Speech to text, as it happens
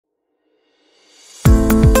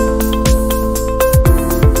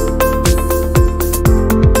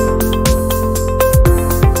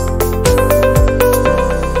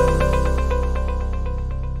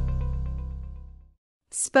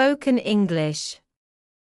Spoken English.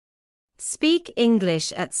 Speak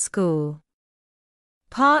English at school.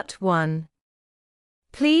 Part 1.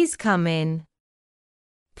 Please come in.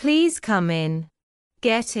 Please come in.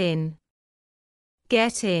 Get in.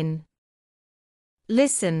 Get in.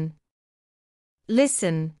 Listen.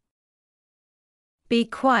 Listen. Be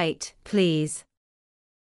quiet, please.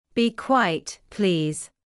 Be quiet,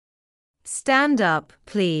 please. Stand up,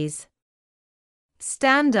 please.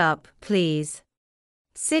 Stand up, please.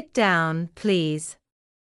 Sit down, please.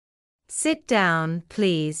 Sit down,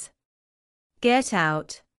 please. Get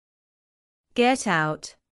out. Get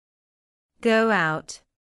out. Go out.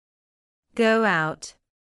 Go out.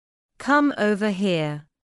 Come over here.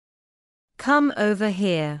 Come over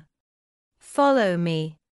here. Follow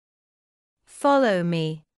me. Follow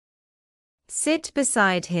me. Sit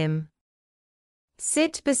beside him.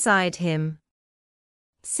 Sit beside him.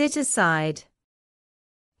 Sit aside.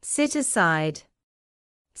 Sit aside.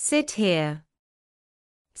 Sit here.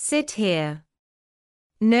 Sit here.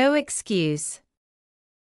 No excuse.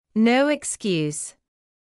 No excuse.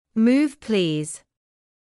 Move please.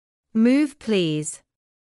 Move please.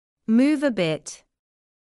 Move a bit.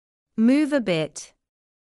 Move a bit.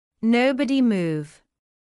 Nobody move.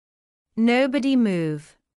 Nobody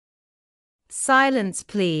move. Silence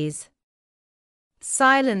please.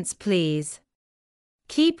 Silence please.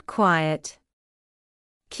 Keep quiet.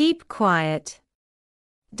 Keep quiet.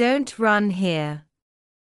 Don't run here.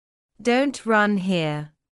 Don't run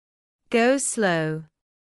here. Go slow.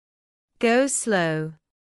 Go slow.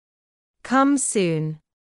 Come soon.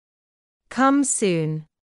 Come soon.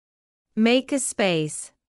 Make a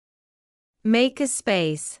space. Make a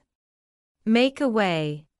space. Make a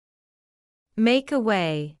way. Make a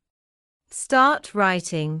way. Start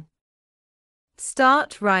writing.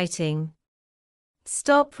 Start writing.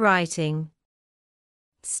 Stop writing.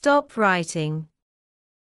 Stop writing.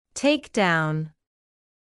 Take down.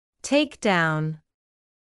 Take down.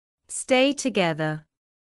 Stay together.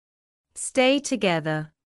 Stay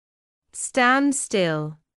together. Stand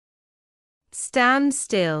still. Stand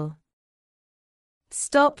still.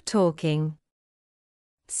 Stop talking.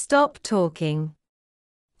 Stop talking.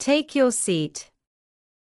 Take your seat.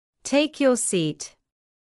 Take your seat.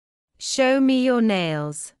 Show me your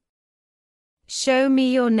nails. Show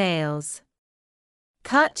me your nails.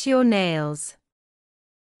 Cut your nails.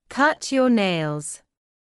 Cut your nails.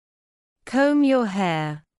 Comb your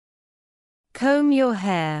hair. Comb your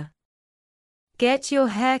hair. Get your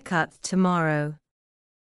hair cut tomorrow.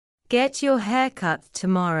 Get your hair cut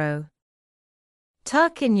tomorrow.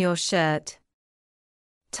 Tuck in your shirt.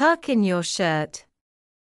 Tuck in your shirt.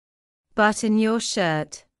 Button your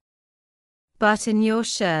shirt. Button your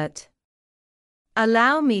shirt.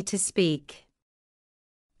 Allow me to speak.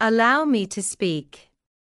 Allow me to speak.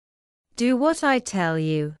 Do what I tell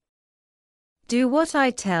you. Do what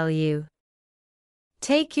I tell you.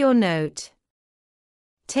 Take your note.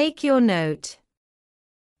 Take your note.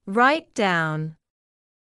 Write down.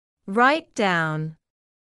 Write down.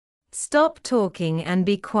 Stop talking and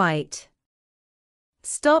be quiet.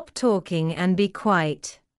 Stop talking and be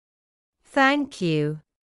quiet. Thank you.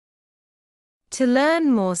 To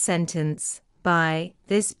learn more sentence, buy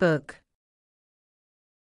this book.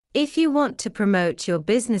 If you want to promote your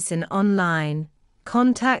business in online,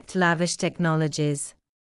 contact Lavish Technologies.